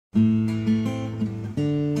So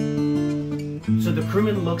the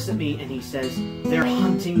crewman looks at me and he says, "They're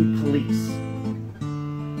hunting police."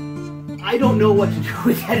 I don't know what to do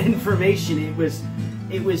with that information. It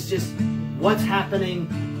was just what's happening,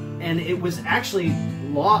 and it was actually a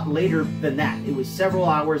lot later than that. It was several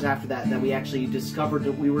hours after that we actually discovered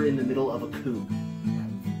that we were in the middle of a coup.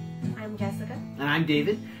 I'm Jessica. And I'm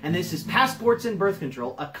David, and this is Passports and Birth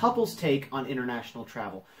Control, a couple's take on international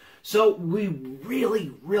travel. So we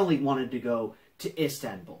really, really wanted to go to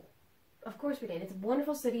Istanbul. Of course we did. It's a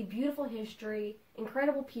wonderful city, beautiful history,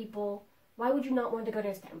 incredible people. Why would you not want to go to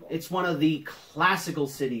Istanbul? It's one of the classical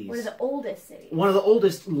cities. One of the oldest cities. One of the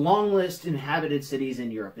oldest, longest inhabited cities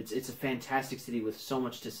in Europe. It's a fantastic city with so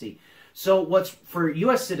much to see. So for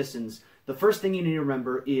U.S. citizens, the first thing you need to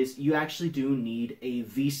remember is you actually do need a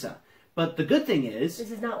visa. But the good thing is...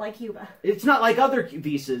 This is not like Cuba. It's not like other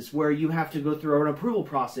visas where you have to go through an approval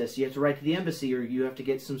process. You have to write to the embassy, or you have to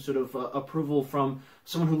get some sort of approval from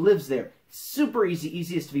someone who lives there. Super easy,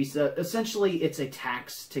 easiest visa. Essentially, it's a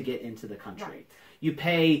tax to get into the country. Right. You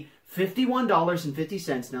pay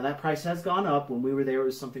 $51.50. Now, that price has gone up. When we were there, it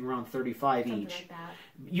was something around $35 each. Like that.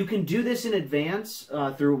 You can do this in advance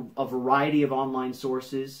through a variety of online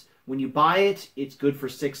sources. When you buy it, it's good for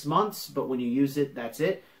 6 months, but when you use it, that's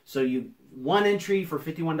it. So one entry for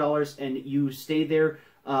 $51, and you stay there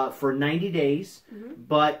for 90 days. Mm-hmm.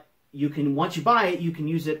 But you can, once you buy it, you can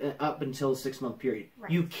use it up until a 6-month period.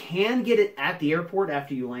 Right. You can get it at the airport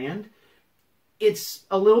after you land. It's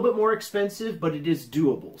a little bit more expensive, but it is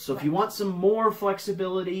doable. So if you want some more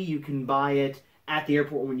flexibility, you can buy it at the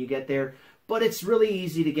airport when you get there. But it's really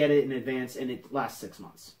easy to get it in advance, and it lasts 6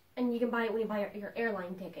 months. And you can buy it when you buy your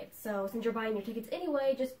airline tickets. So since you're buying your tickets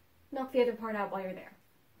anyway, just knock the other part out while you're there.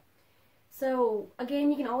 So, again,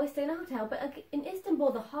 you can always stay in a hotel, but in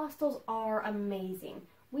Istanbul, the hostels are amazing.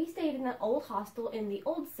 We stayed in an old hostel in the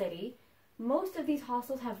old city. Most of these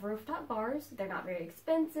hostels have rooftop bars. They're not very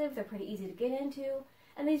expensive. They're pretty easy to get into.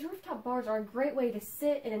 And these rooftop bars are a great way to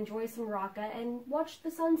sit and enjoy some raka and watch the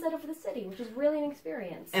sunset over the city, which is really an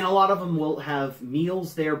experience. And a lot of them will have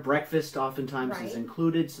meals there. Breakfast oftentimes is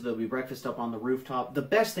included, so there'll be breakfast up on the rooftop. The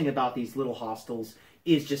best thing about these little hostels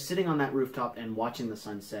is just sitting on that rooftop and watching the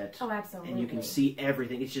sunset. Oh, absolutely. And you can see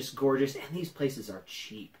everything. It's just gorgeous. And these places are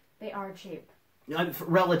cheap. They are cheap.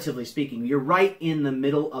 Relatively speaking. You're right in the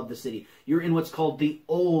middle of the city. You're in what's called the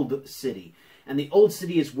Old City. And the Old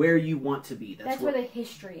City is where you want to be. That's where the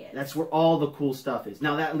history is. That's where all the cool stuff is.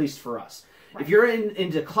 Now, that at least for us. Right. If you're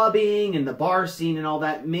into clubbing and the bar scene and all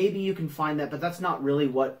that, maybe you can find that, but that's not really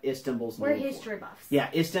what Istanbul's known for. We're history buffs. Yeah,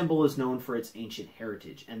 Istanbul is known for its ancient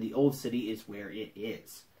heritage, and the Old City is where it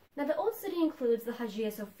is. Now, the Old City includes the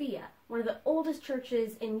Hagia Sophia, one of the oldest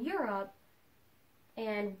churches in Europe,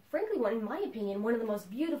 and frankly, in my opinion, one of the most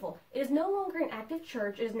beautiful. It is no longer an active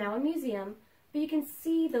church. It is now a museum, but you can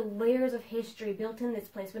see the layers of history built in this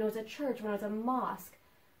place when it was a church, when it was a mosque.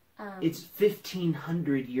 It's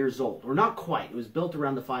 1,500 years old, or not quite. It was built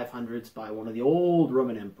around the 500s by one of the old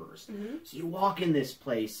Roman emperors. Mm-hmm. So you walk in this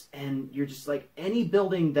place, and you're just like, any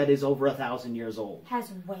building that is over 1,000 years old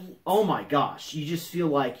has weight. Oh my gosh! You just feel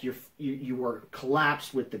like you were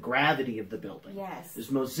collapsed with the gravity of the building. Yes.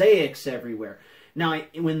 There's mosaics everywhere. Now,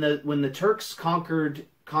 when the Turks conquered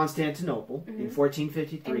Constantinople in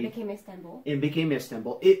 1453, and became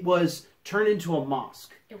Istanbul, it was turned into a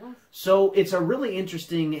mosque. It was. So it's a really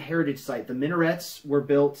interesting heritage site. The minarets were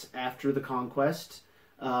built after the conquest,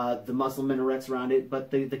 the Muslim minarets around it,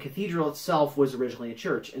 but the cathedral itself was originally a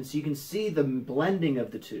church. And so you can see the blending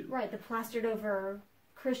of the two. Right, the plastered over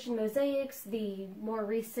Christian mosaics, the more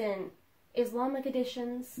recent Islamic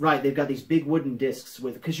additions. Right, they've got these big wooden discs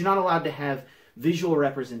because you're not allowed to have visual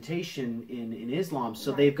representation in Islam,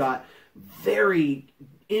 so they've got very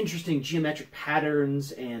interesting geometric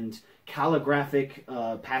patterns and calligraphic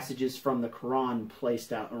passages from the Quran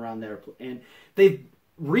placed out around there. And they've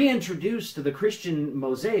reintroduced the Christian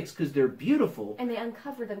mosaics because they're beautiful. And they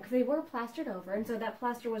uncovered them because they were plastered over, and so that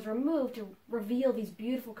plaster was removed to reveal these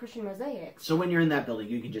beautiful Christian mosaics. So when you're in that building,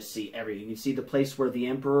 you can just see everything. You can see the place where the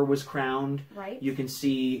emperor was crowned. Right. You can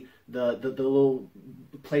see the little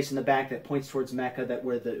place in the back that points towards Mecca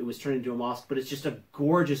it was turned into a mosque. But it's just a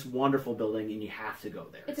gorgeous, wonderful building, and you have to go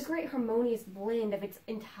there. It's a great harmonious blend of its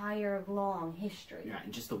entire long history. Yeah,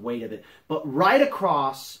 and just the weight of it. But right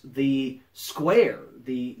across the square,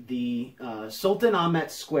 the Sultan Ahmet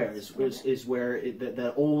Square is where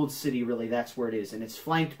the old city really, that's where it is. And it's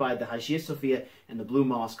flanked by the Hagia Sophia and the Blue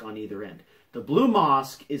Mosque on either end. The Blue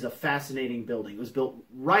Mosque is a fascinating building. It was built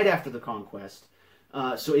right after the conquest.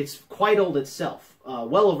 So it's quite old itself,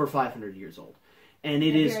 well over 500 years old. And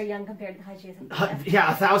it is very young compared to Hagia Sophia. yeah,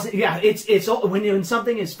 1,000. Yeah, it's when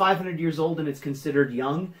something is 500 years old and it's considered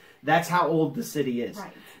young. That's how old the city is.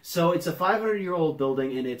 Right. So it's a 500-year-old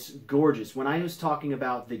building, and it's gorgeous. When I was talking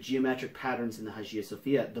about the geometric patterns in the Hagia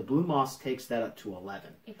Sophia, the Blue Mosque takes that up to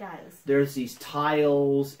 11. It does. There's these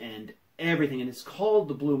tiles and everything, and it's called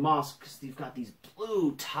the Blue Mosque because you've got these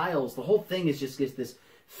blue tiles. The whole thing is just gets this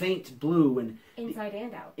faint blue and inside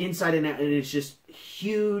and out. Inside and out, and it's just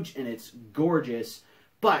huge and it's gorgeous.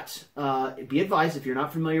 But be advised, if you're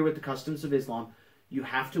not familiar with the customs of Islam, you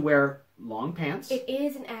have to wear long pants. It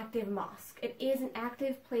is an active mosque. It is an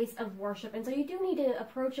active place of worship, and so you do need to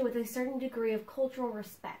approach it with a certain degree of cultural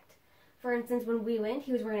respect. For instance, when we went,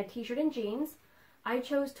 he was wearing a t-shirt and jeans. I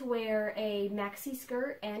chose to wear a maxi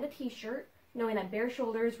skirt and a t-shirt, knowing that bare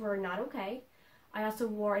shoulders were not okay. I also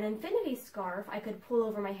wore an infinity scarf I could pull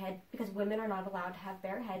over my head because women are not allowed to have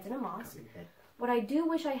bare heads in a mosque. What I do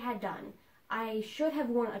wish I had done, I should have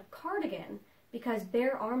worn a cardigan because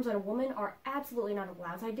bare arms on a woman are absolutely not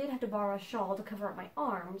allowed. So I did have to borrow a shawl to cover up my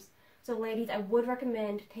arms. So ladies, I would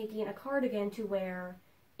recommend taking a cardigan to wear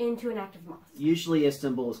into an active mosque. Usually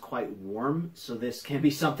Istanbul is quite warm, so this can be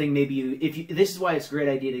something maybe this is why it's a great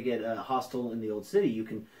idea to get a hostel in the old city. You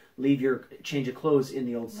can leave your change of clothes in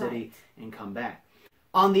the old city and come back.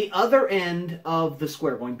 On the other end of the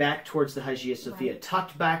square, going back towards the Hagia Sophia,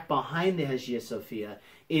 tucked back behind the Hagia Sophia,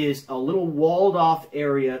 is a little walled-off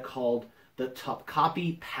area called the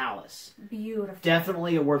Topkapi Palace. Beautiful.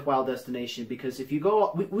 Definitely a worthwhile destination because if you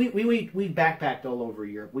go, we backpacked all over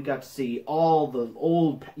Europe. We got to see all the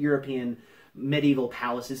old European medieval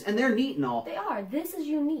palaces, and they're neat and all. They are. This is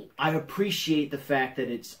unique. I appreciate the fact that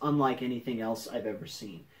it's unlike anything else I've ever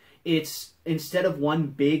seen. It's, instead of one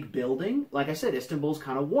big building, like I said, Istanbul's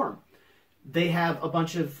kind of warm. They have a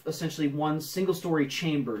bunch of essentially one single-story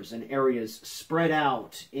chambers and areas spread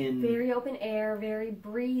out in... Very open air, very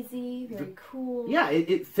breezy, very cool. Yeah,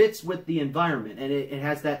 it fits with the environment, and it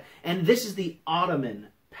has that... And this is the Ottoman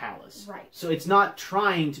palace. Right. So it's not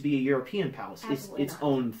trying to be a European palace. Absolutely It's its not.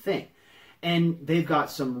 own thing. And they've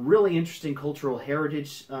got some really interesting cultural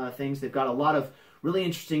heritage things. They've got a lot of really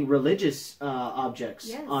interesting religious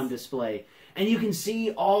objects on display. And you can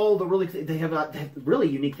see all the they have really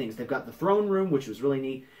unique things. They've got the throne room, which was really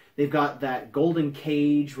neat. They've got that golden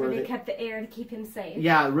cage where they kept the air to keep him safe.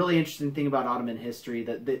 Yeah, a really interesting thing about Ottoman history,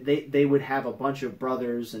 that they would have a bunch of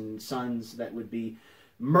brothers and sons that would be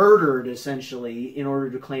murdered, essentially, in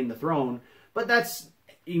order to claim the throne. But that's...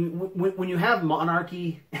 When you have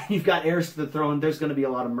monarchy and you've got heirs to the throne, there's going to be a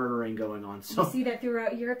lot of murdering going on. So you see that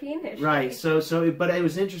throughout European history. Right. But it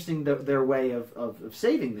was interesting their way of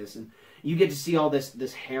saving this, and you get to see all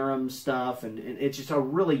this harem stuff, and it's just a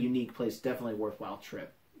really unique place. Definitely a worthwhile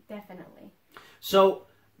trip. Definitely. So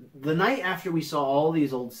the night after we saw all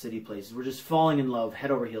these old city places, we're just falling in love,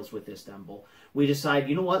 head over heels with Istanbul. We decide,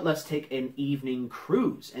 you know what, let's take an evening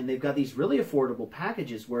cruise. And they've got these really affordable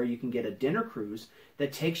packages where you can get a dinner cruise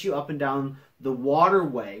that takes you up and down the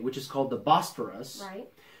waterway, which is called the Bosporus,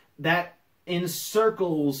 that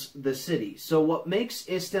encircles the city. So what makes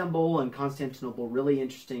Istanbul and Constantinople really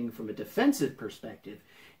interesting from a defensive perspective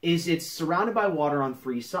is it's surrounded by water on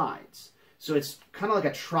three sides. So it's kind of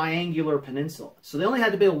like a triangular peninsula. So they only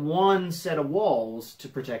had to build one set of walls to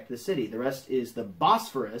protect the city. The rest is the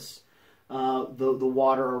Bosphorus, the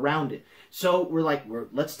water around it. So we're like,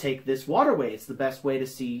 let's take this waterway. It's the best way to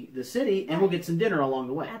see the city, and we'll get some dinner along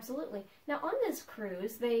the way. Absolutely. Now, on this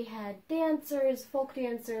cruise, they had dancers, folk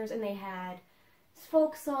dancers, and they had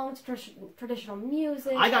folk songs, traditional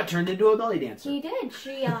music. I got turned into a belly dancer. He did.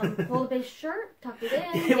 She pulled up his shirt, tucked it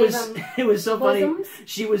in. It was so bosoms. funny.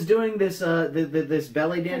 She was doing this this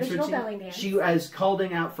belly dance Traditional routine. belly dance. She was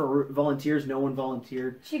calling out for volunteers. No one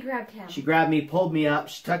volunteered. She grabbed him. She grabbed me, pulled me up.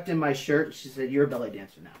 She tucked in my shirt. She said, "You're a belly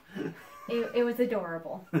dancer now." It was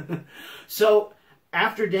adorable. So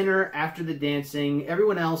after dinner, after the dancing,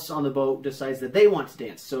 everyone else on the boat decides that they want to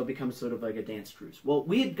dance. So it becomes sort of like a dance cruise. Well,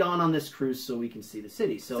 we had gone on this cruise so we can see the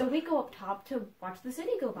city. So we go up top to watch the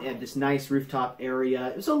city go by. Yeah, this nice rooftop area.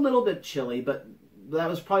 It was a little bit chilly, but that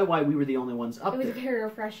was probably why we were the only ones up there. It was very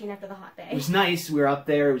refreshing after the hot day. It was nice. We were up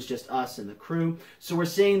there. It was just us and the crew. So we're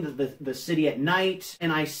seeing the city at night,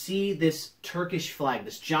 and I see this Turkish flag,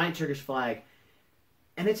 this giant Turkish flag,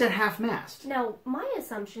 and it's at half-mast. Now, my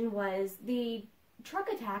assumption was the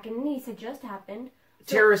truck attack in Nice had just happened.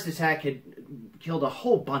 Terrorist attack had killed a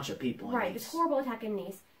whole bunch of people in Right, Nice. this horrible attack in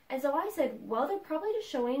Nice. And so I said, well, they're probably just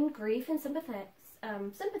showing grief and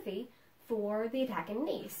sympathy for the attack in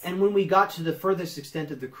Nice. And when we got to the furthest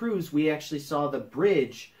extent of the cruise, we actually saw the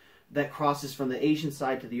bridge that crosses from the Asian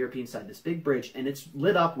side to the European side, this big bridge, and it's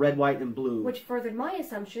lit up red, white, and blue. Which furthered my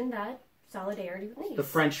assumption that solidarity with Nice. The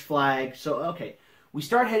French flag. So, okay. We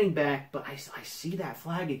start heading back, but I see that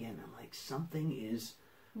flag again. I'm like, something is...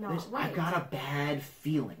 Not right. I've got a bad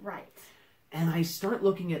feeling. Right. And I start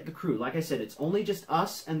looking at the crew. Like I said, it's only just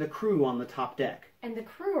us and the crew on the top deck. And the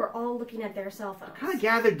crew are all looking at their cell phones. Kind of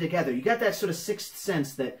gathered together. You got that sort of sixth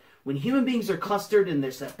sense that when human beings are clustered and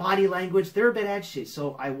there's that body language, they're a bit agitated.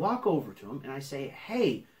 So I walk over to him and I say,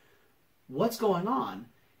 hey, what's going on?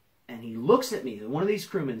 And he looks at me. And one of these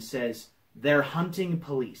crewmen says, they're hunting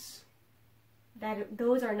police.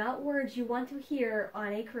 Those are not words you want to hear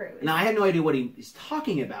on a cruise. Now, I had no idea what he is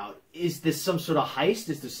talking about. Is this some sort of heist?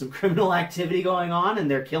 Is there some criminal activity going on and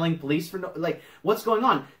they're killing police for no... Like, what's going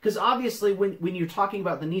on? Because obviously when you're talking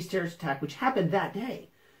about the Nice terrorist attack, which happened that day,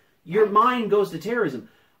 your mind goes to terrorism.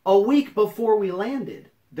 A week before we landed,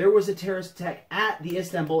 there was a terrorist attack at the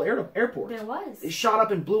Istanbul airport. There was. It shot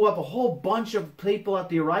up and blew up a whole bunch of people at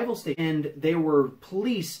the arrival station. And there were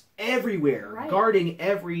police everywhere, guarding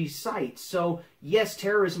every site. So, yes,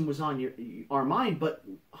 terrorism was on our mind, but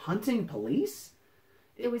hunting police?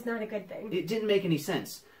 It was not a good thing. It didn't make any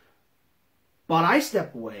sense. But I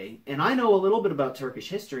step away, and I know a little bit about Turkish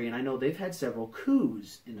history, and I know they've had several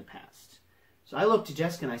coups in the past. So I look to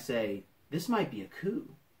Jessica and I say, this might be a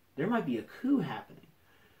coup. There might be a coup happening.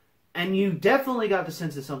 And you definitely got the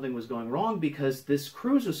sense that something was going wrong because this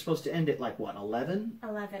cruise was supposed to end at, like, what, 11?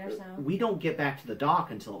 11 or so. We don't get back to the dock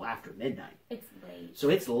until after midnight. It's late. So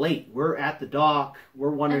it's late. We're at the dock.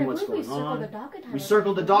 We're wondering what's going on. We circled the dock a time. We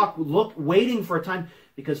circled the dock, waiting for a time.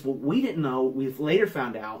 Because what we didn't know, we've later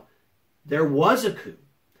found out, there was a coup.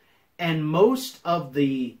 And most of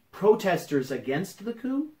the protesters against the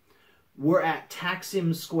coup were at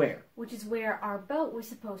Taksim Square. Which is where our boat was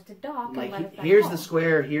supposed to dock. Like, and let us back here's home. the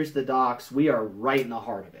square, here's the docks. We are right in the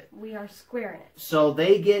heart of it. We are square in it. So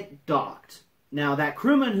they get docked. Now, that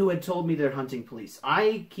crewman who had told me they're hunting police,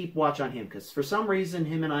 I keep watch on him because for some reason,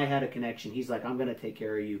 him and I had a connection. He's like, I'm going to take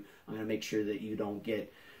care of you. I'm going to make sure that you don't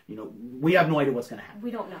get, we have no idea what's going to happen.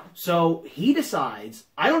 We don't know. So he decides,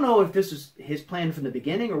 I don't know if this was his plan from the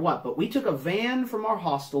beginning or what, but we took a van from our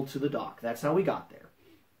hostel to the dock. That's how we got there.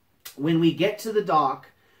 When we get to the dock,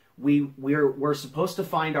 we're supposed to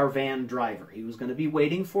find our van driver. He was going to be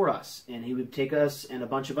waiting for us, and he would take us and a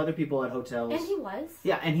bunch of other people at hotels. And he was.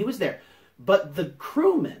 Yeah, and he was there. But the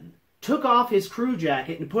crewman took off his crew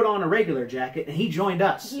jacket and put on a regular jacket, and he joined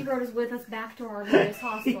us. He rode us with us back to our various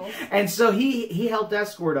hostels. And so he helped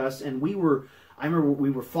escort us, and I remember we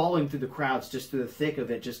were following through the crowds, just through the thick of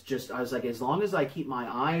it. I was like, as long as I keep my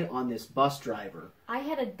eye on this bus driver. I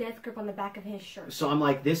had a death grip on the back of his shirt. So I'm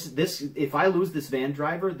like, if I lose this van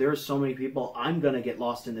driver, there are so many people, I'm going to get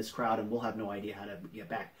lost in this crowd, and we'll have no idea how to get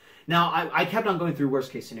back. Now, I kept on going through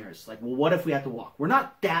worst case scenarios. Like, well, what if we have to walk? We're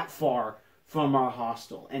not that far from our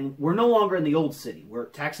hostel, and we're no longer in the old city, where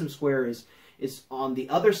Taksim Square is on the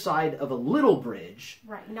other side of a little bridge.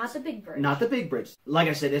 Right, not the big bridge. Not the big bridge. Like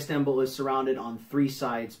I said, Istanbul is surrounded on 3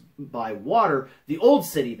 sides by water. The old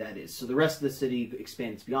city, that is. So the rest of the city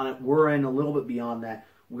expands beyond it. We're in a little bit beyond that.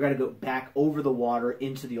 We've got to go back over the water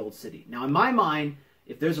into the old city. Now, in my mind,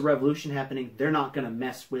 if there's a revolution happening, they're not going to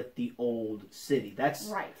mess with the old city. That's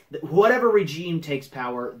right. Whatever regime takes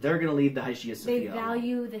power, they're going to leave the Hagia Sophia. They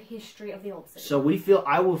value the history of the old city. So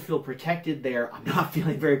I will feel protected there. I'm not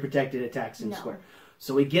feeling very protected at Taksim Square.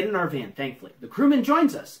 So we get in our van, thankfully. The crewman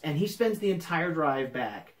joins us, and he spends the entire drive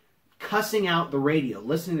back cussing out the radio,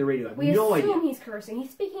 listening to the radio. I have no idea. We assume he's cursing. He's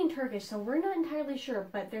speaking in Turkish, so we're not entirely sure,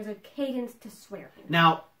 but there's a cadence to swearing.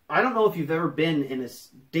 Now, I don't know if you've ever been in a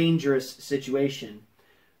dangerous situation.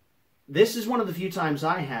 This is one of the few times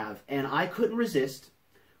I have, and I couldn't resist.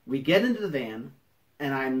 We get into the van,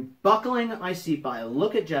 and I'm buckling my seatbelt. I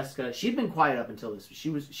look at Jessica. She'd been quiet up until this. She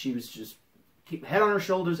was just head on her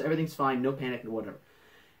shoulders. Everything's fine. No panic, no whatever.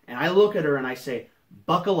 And I look at her and I say,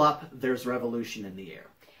 "Buckle up. There's revolution in the air."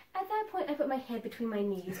 At that point, I put my head between my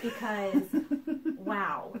knees because,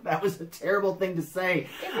 wow. That was a terrible thing to say.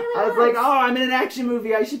 It really I was like, oh, I'm in an action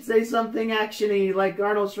movie. I should say something action-y, like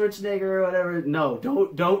Arnold Schwarzenegger or whatever. No,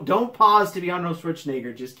 don't pause to be Arnold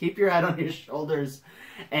Schwarzenegger. Just keep your head on your shoulders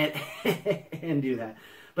and do that.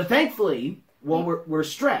 But thankfully, we're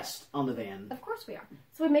stressed on the van. Of course we are.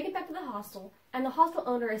 So we make it back to the hostel, and the hostel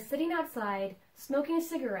owner is sitting outside, smoking a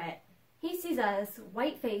cigarette. He sees us,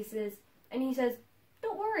 white faces, and he says,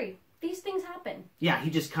 "Don't worry, these things happen." Yeah,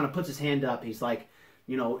 he just kind of puts his hand up. He's like,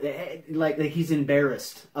 like he's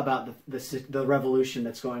embarrassed about the revolution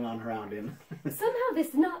that's going on around him. Somehow this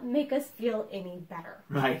did not make us feel any better.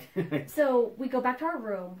 Right. So we go back to our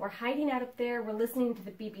room. We're hiding out up there. We're listening to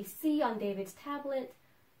the BBC on David's tablet.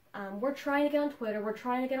 We're trying to get on Twitter. We're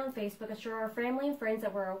trying to get on Facebook, assure our family and friends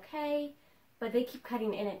that we're okay. but they keep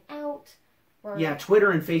cutting in and out. Yeah,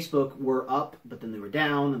 Twitter and Facebook were up, but then they were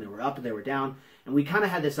down, and they were up, and they were down. And we kind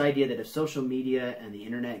of had this idea that if social media and the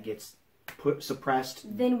internet gets suppressed,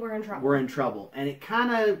 then we're in trouble. We're in trouble. And it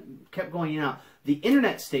kind of kept going out. The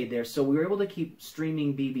internet stayed there, so we were able to keep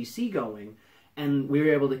streaming BBC going, and we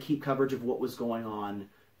were able to keep coverage of what was going on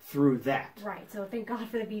through that. Right, so thank God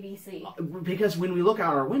for the BBC. Because when we look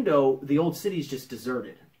out our window, the old city's just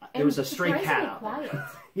deserted. There was a stray cat out there.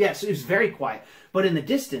 Yes, it was very quiet. But in the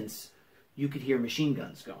distance, you could hear machine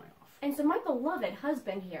guns going off. And so my beloved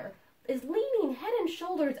husband here is leaning head and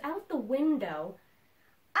shoulders out the window.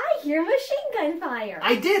 I hear machine gun fire.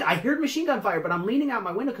 I did. I heard machine gun fire, but I'm leaning out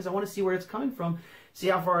my window because I want to see where it's coming from, see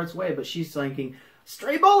how far it's away. But she's thinking,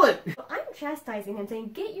 stray bullet. I'm chastising him,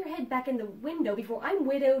 saying, get your head back in the window before I'm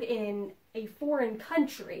widowed in a foreign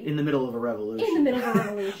country. In the middle of a revolution. In the middle of a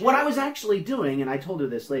revolution. What I was actually doing, and I told her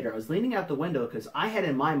this later, I was leaning out the window because I had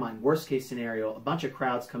in my mind, worst case scenario, a bunch of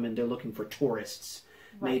crowds come in, they're looking for tourists.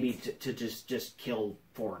 Right. Maybe to just kill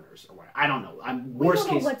foreigners or whatever. I don't know. I'm worst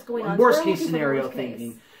case scenario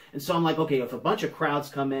thinking. And so I'm like, okay, if a bunch of crowds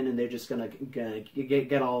come in and they're just gonna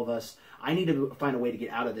get all of us, I need to find a way to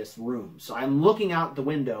get out of this room. So I'm looking out the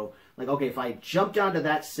window, like, okay, if I jump down to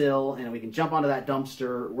that sill and we can jump onto that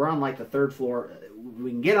dumpster, we're on like the 3rd floor.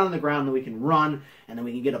 We can get on the ground, then we can run, and then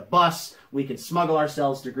we can get a bus. We can smuggle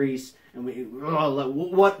ourselves to Greece, and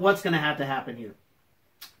what's going to have to happen here?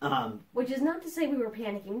 Which is not to say we were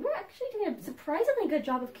panicking. We're actually doing a surprisingly good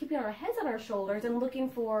job of keeping our heads on our shoulders and looking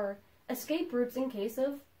for escape routes in case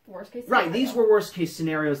of worst case scenario. Right, these were worst case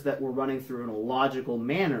scenarios that we're running through in a logical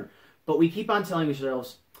manner. But we keep on telling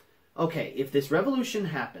ourselves, okay, if this revolution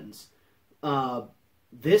happens,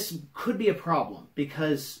 this could be a problem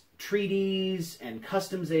because treaties and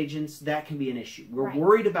customs agents, that can be an issue. We're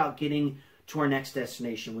worried about getting to our next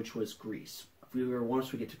destination, which was Greece.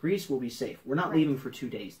 Once we get to Greece, we'll be safe. We're not leaving for 2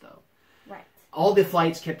 days, though. Right. All the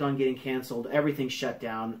flights kept on getting canceled. Everything shut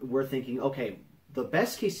down. We're thinking, okay, the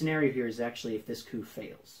best case scenario here is actually if this coup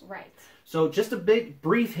fails. Right. So just a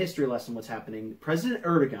brief history lesson what's happening. President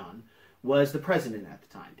Erdogan was the president at the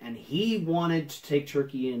time, and he wanted to take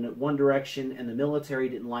Turkey in one direction, and the military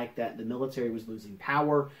didn't like that. The military was losing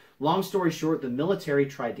power. Long story short, the military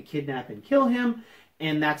tried to kidnap and kill him,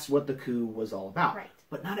 and that's what the coup was all about. Right.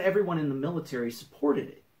 But not everyone in the military supported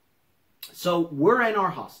it. So we're in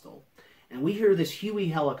our hostel, and we hear this Huey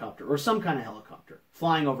helicopter, or some kind of helicopter,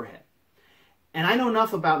 flying overhead. And I know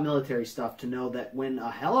enough about military stuff to know that when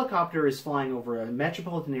a helicopter is flying over a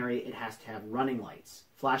metropolitan area, it has to have running lights,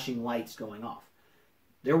 flashing lights going off.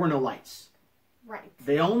 There were no lights. Right.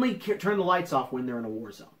 They only turn the lights off when they're in a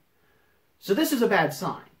war zone. So this is a bad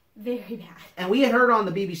sign. Very bad. And we had heard on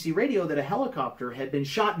the BBC radio that a helicopter had been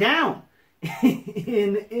shot down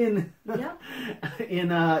in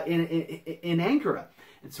Ankara.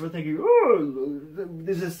 And so we're thinking, oh,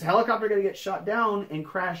 is this helicopter going to get shot down and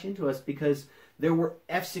crash into us? Because there were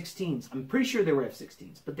F-16s. I'm pretty sure there were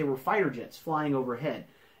F-16s, but there were fighter jets flying overhead.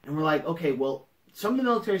 And we're like, okay, well, some of the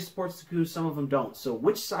military supports the coup, some of them don't. So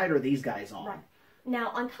which side are these guys on? Right. Now,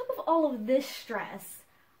 on top of all of this stress,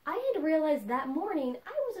 I had realized that morning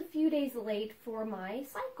I was a few days late for my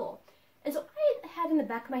cycle. And so I had in the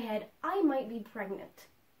back of my head, I might be pregnant.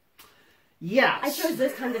 Yes. I chose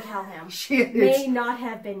this time to tell him. May not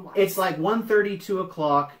have been wise. It's like 1:30, 2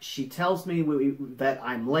 o'clock. She tells me that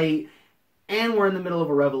I'm late, and we're in the middle of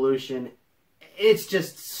a revolution. It's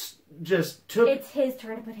just took... It's his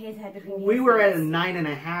turn to put his head between his We were at a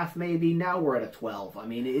 9.5 maybe. Now we're at a 12. I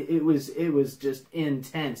mean, it was just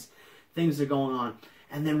intense. Things are going on.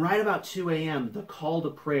 And then right about 2 a.m., the call to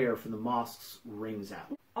prayer from the mosques rings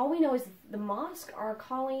out. All we know is the mosques are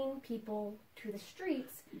calling people to the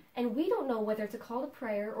streets, and we don't know whether it's a call to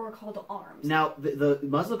prayer or a call to arms. Now, the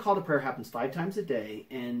Muslim call to prayer happens 5 times a day,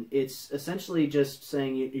 and it's essentially just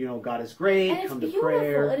saying, you know, God is great, and come to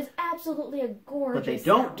prayer. It is absolutely a gorgeous But they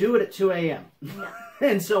don't do it at 2 a.m. No.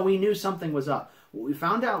 And so we knew something was up. What we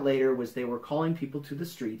found out later was they were calling people to the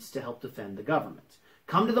streets to help defend the government.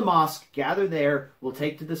 Come to the mosque, gather there, we'll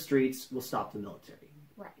take to the streets, we'll stop the military.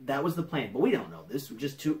 Right. That was the plan, but we don't know this. We're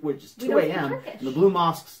just 2 a.m. and the Blue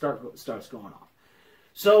Mosque starts going off.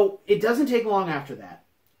 So it doesn't take long after that.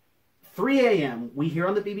 3 a.m. we hear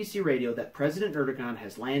on the BBC radio that President Erdogan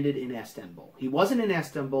has landed in Istanbul. He wasn't in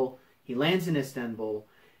Istanbul. He lands in Istanbul.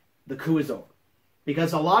 The coup is over.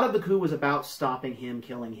 Because a lot of the coup was about stopping him,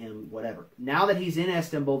 killing him, whatever. Now that he's in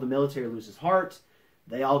Istanbul, the military loses heart.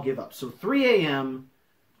 They all give up. So 3 a.m.,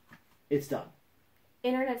 it's done.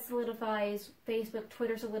 Internet solidifies, Facebook,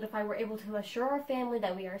 Twitter solidify. We're able to assure our family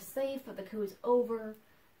that we are safe, that the coup is over.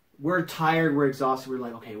 We're tired, we're exhausted. We're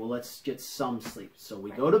like, okay, well, let's get some sleep. So we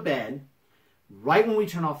go to bed. Right when we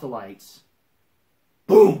turn off the lights,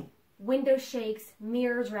 boom! Window shakes,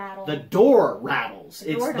 mirrors rattle. The door rattles.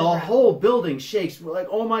 The whole building shakes. We're like,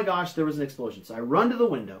 oh my gosh, there was an explosion. So I run to the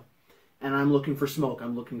window, and I'm looking for smoke.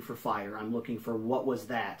 I'm looking for fire. I'm looking for what was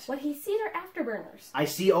that. What he sees are afterburners. I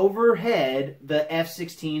see overhead the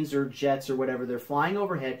F-16s or jets or whatever. They're flying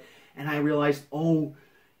overhead, and I realized, oh,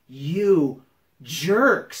 you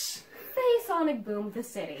jerks. Sonic boomed the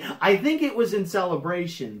city. I think it was in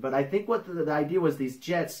celebration, but I think what the idea was these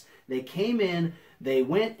jets, they came in, they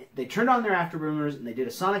turned on their afterburners, and they did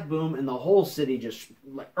a sonic boom, and the whole city just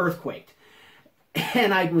like earthquaked.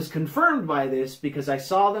 And I was confirmed by this because I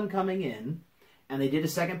saw them coming in, and they did a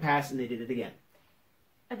second pass, and they did it again.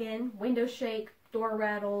 Again, windows shake, door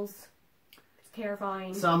rattles. It's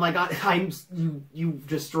terrifying. So I'm like, you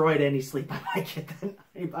destroyed any sleep I might get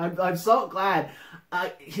that. I'm so glad.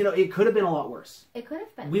 It could have been a lot worse. It could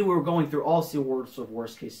have been. We were going through all sorts of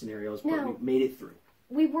worst case scenarios, but we made it through.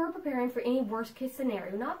 We were preparing for any worst case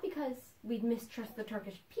scenario, not because we mistrust the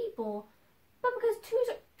Turkish people, but because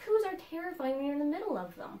coups are terrifying when you're in the middle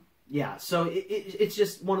of them. Yeah, so it's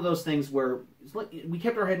just one of those things where we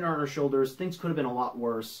kept our head on our shoulders. Things could have been a lot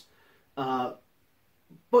worse.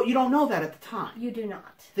 But you don't know that at the time. You do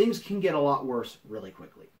not. Things can get a lot worse really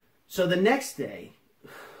quickly. So the next day,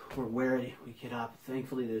 we're wary. We get up.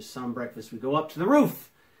 Thankfully, there's some breakfast. We go up to the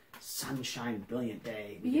roof. Sunshine, brilliant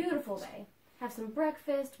day. Beautiful day. Have some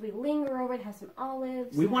breakfast. We linger over it. Have some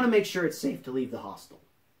olives. We want to make sure it's safe to leave the hostel.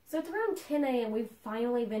 So it's around 10 a.m. We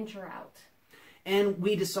finally venture out. And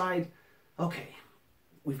we decide, okay,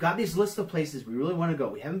 we've got these lists of places we really want to go.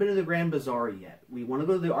 We haven't been to the Grand Bazaar yet. We want to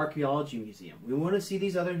go to the Archaeology Museum. We want to see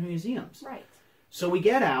these other museums. Right. So we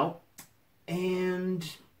get out, and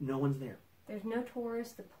no one's there. There's no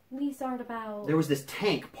tourists. The police aren't about. There was this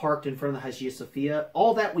tank parked in front of the Hagia Sophia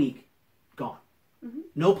all that week. Gone. Mm-hmm.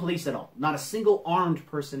 No police at all. Not a single armed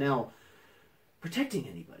personnel protecting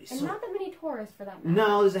anybody. And not that many tourists for that matter.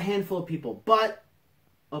 No, there's a handful of people. But,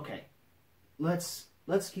 okay, let's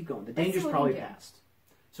keep going. The danger's probably past.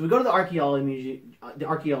 So we go to the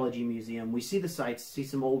Archaeology Museum. We see the sites, see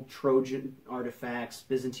some old Trojan artifacts,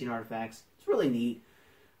 Byzantine artifacts. It's really neat.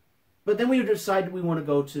 But then we decide we want to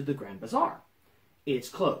go to the Grand Bazaar. It's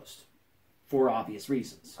closed for obvious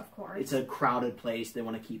reasons. Of course. It's a crowded place. They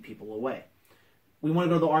want to keep people away. We want to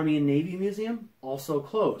go to the Army and Navy Museum. Also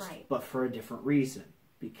closed, right. But for a different reason.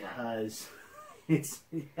 Because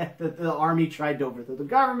the Army tried to overthrow the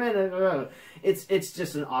government. It's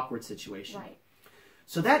just an awkward situation. Right.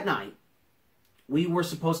 So that night, we were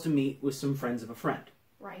supposed to meet with some friends of a friend.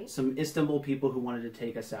 Right. Some Istanbul people who wanted to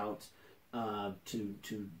take us out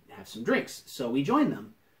to have some drinks. So we joined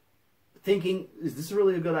them, thinking, is this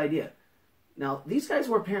really a good idea? Now, these guys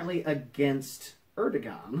were apparently against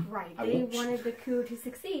Erdogan. Right. They wanted the coup to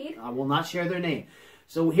succeed. I will not share their name.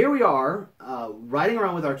 So here we are, riding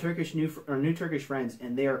around with our new Turkish friends,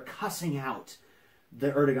 and they are cussing out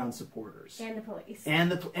the Erdogan supporters and the police.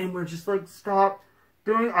 And we're just like, stop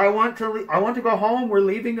doing. I want to go home. We're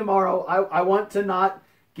leaving tomorrow. I want to not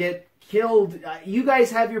get killed. You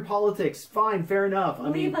guys have your politics. Fine, fair enough.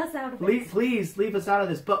 Leave us out of this. Please leave us out of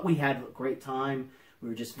this. But we had a great time. We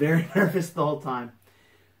were just very nervous the whole time.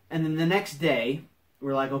 And then the next day,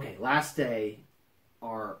 we're like, okay, last day,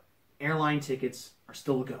 our airline tickets are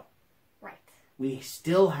still to go. Right. We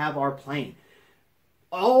still have our plane.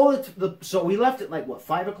 So we left at like, what,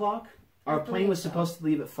 5 o'clock? Our plane was supposed to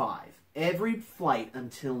leave at 5. Every flight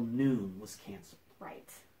until noon was canceled. Right.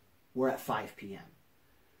 We're at 5 p.m.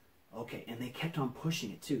 Okay, and they kept on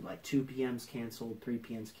pushing it too. Like 2 p.m.'s canceled, 3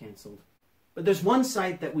 p.m.'s canceled. But there's one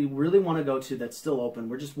site that we really want to go to that's still open.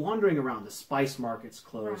 We're just wandering around. The spice market's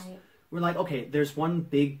closed. Right. We're like, okay, there's one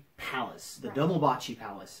big palace, the Dolmabahce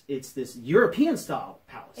Palace. It's this European-style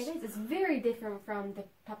palace. It is. It's very different from the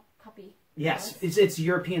Puppy. Yes, it's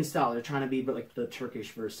European style. They're trying to be like the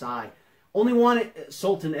Turkish Versailles. Only one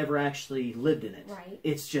Sultan ever actually lived in it. Right.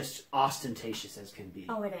 It's just ostentatious as can be.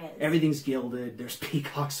 Oh, it is. Everything's gilded. There's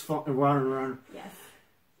peacocks running around. Yes.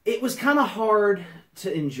 It was kind of hard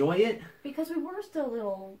to enjoy it. Because we were still a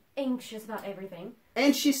little anxious about everything.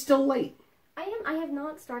 And she's still late. I have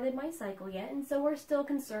not started my cycle yet, and so we're still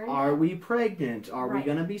concerned. Are we pregnant? Are we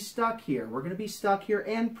going to be stuck here? We're going to be stuck here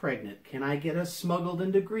and pregnant. Can I get us smuggled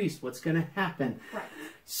into Greece? What's going to happen? Right.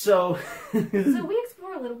 So we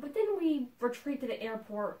explore a little, but then we retreat to the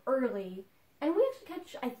airport early, and we actually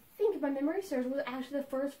catch, I think, if my memory serves, was actually the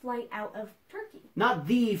first flight out of Turkey. Not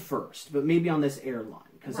the first, but maybe on this airline.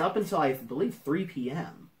 Because up until, I believe, 3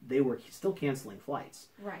 p.m., they were still canceling flights.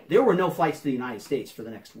 Right. There were no flights to the United States for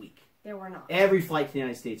the next week. There were not. Every flight to the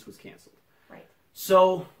United States was canceled. Right.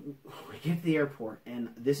 So we get to the airport, and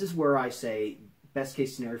this is where I say best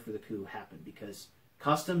case scenario for the coup happened, because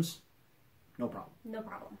customs, no problem. No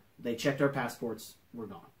problem. They checked our passports, we're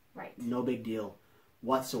gone. Right. No big deal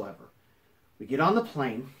whatsoever. We get on the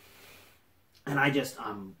plane,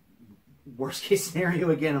 and worst case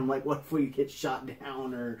scenario again, I'm like, what if we get shot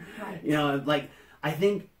down? Or, right. Like, I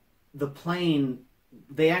think the plane,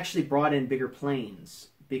 they actually brought in bigger planes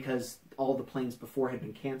because all the planes before had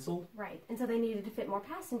been canceled. Right, and so they needed to fit more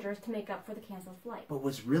passengers to make up for the canceled flight. But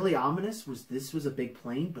what's really ominous was this was a big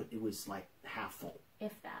plane, but it was like half full.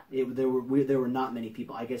 If that. There were not many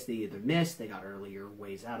people. I guess they either missed, they got earlier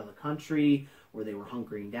ways out of the country, or they were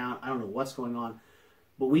hunkering down. I don't know what's going on.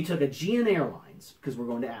 But we took Aegean Airlines because we're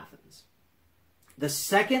going to Athens. The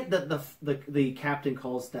second that the captain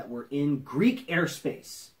calls that we're in Greek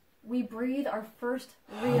airspace, we breathe our first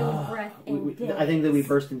real breath in days. I think that we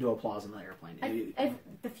burst into applause on the airplane.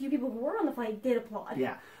 The few people who were on the flight did applaud.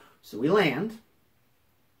 Yeah. So we land.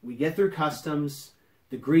 We get through customs.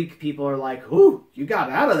 The Greek people are like, "Ooh, you got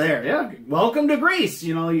out of there. Yeah, welcome to Greece.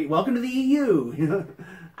 Welcome to the EU."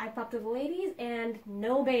 I popped to the ladies, and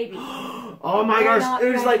no baby. Oh my gosh!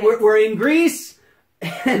 It was like we're in Greece,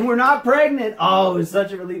 and we're not pregnant. Oh, it was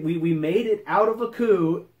such a relief. We made it out of a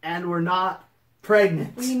coup, and we're not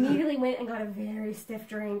pregnant. We immediately went and got a very stiff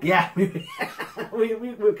drink. Yeah,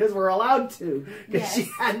 because we're allowed to. Because Yes. she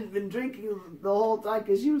hadn't been drinking the whole time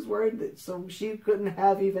because she was worried that so she couldn't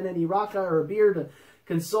have even any raka or beer to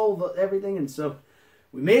console everything. And so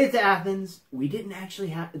we made it to Athens. We didn't actually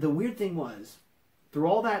have... The weird thing was, through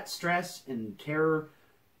all that stress and terror,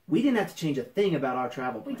 we didn't have to change a thing about our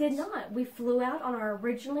travel plans. We did not. We flew out on our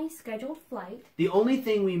originally scheduled flight. The only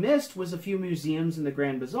thing we missed was a few museums and the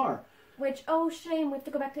Grand Bazaar. Which, oh shame, we have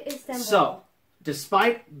to go back to Istanbul. So,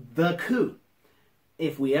 despite the coup,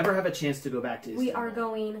 if we ever have a chance to go back to Istanbul... We are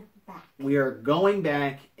going back. We are going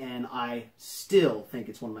back, and I still think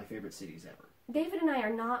it's one of my favorite cities ever. David and I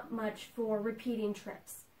are not much for repeating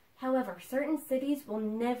trips. However, certain cities will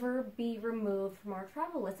never be removed from our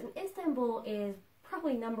travel list, and Istanbul is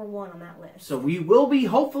probably number one on that list. So we will be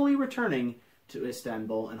hopefully returning to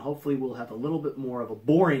Istanbul, and hopefully we'll have a little bit more of a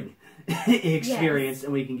boring experience, yes.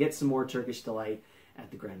 And we can get some more Turkish delight at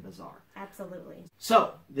the Grand Bazaar. Absolutely.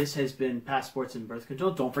 So, this has been Passports and Birth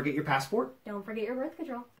Control. Don't forget your passport. Don't forget your birth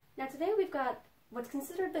control. Now today we've got what's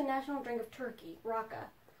considered the national drink of Turkey, raka.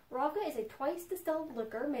 Raka is a twice distilled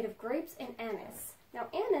liquor made of grapes and anise. Now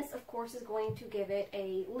anise, of course, is going to give it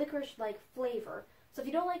a licorice-like flavor. So if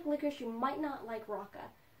you don't like licorice, you might not like raka.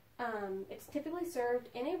 It's typically served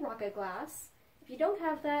in a raka glass. If you don't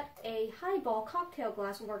have that, a highball cocktail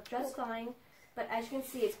glass will work just fine. But as you can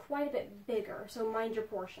see, it's quite a bit bigger, so mind your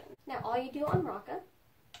portion. Now all you do on raka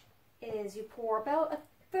is you pour about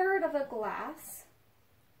 1/3 of a glass.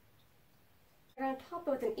 You're going to top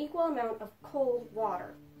it with an equal amount of cold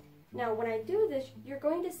water. Now when I do this, you're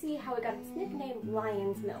going to see how it got its nickname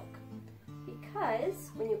lion's milk. Because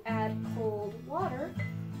when you add cold water,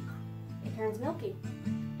 it turns milky.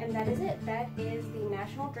 And that is it. That is the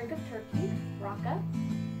national drink of Turkey, raka.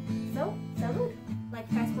 So, salud! Like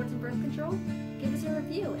Passports and Birth Control? Give us a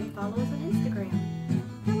review and follow us on Instagram.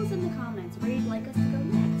 Tell us in the comments where you'd like us to go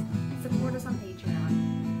next, and support us on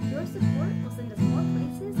Patreon. Your support will send us more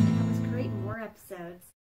places and help us create more episodes.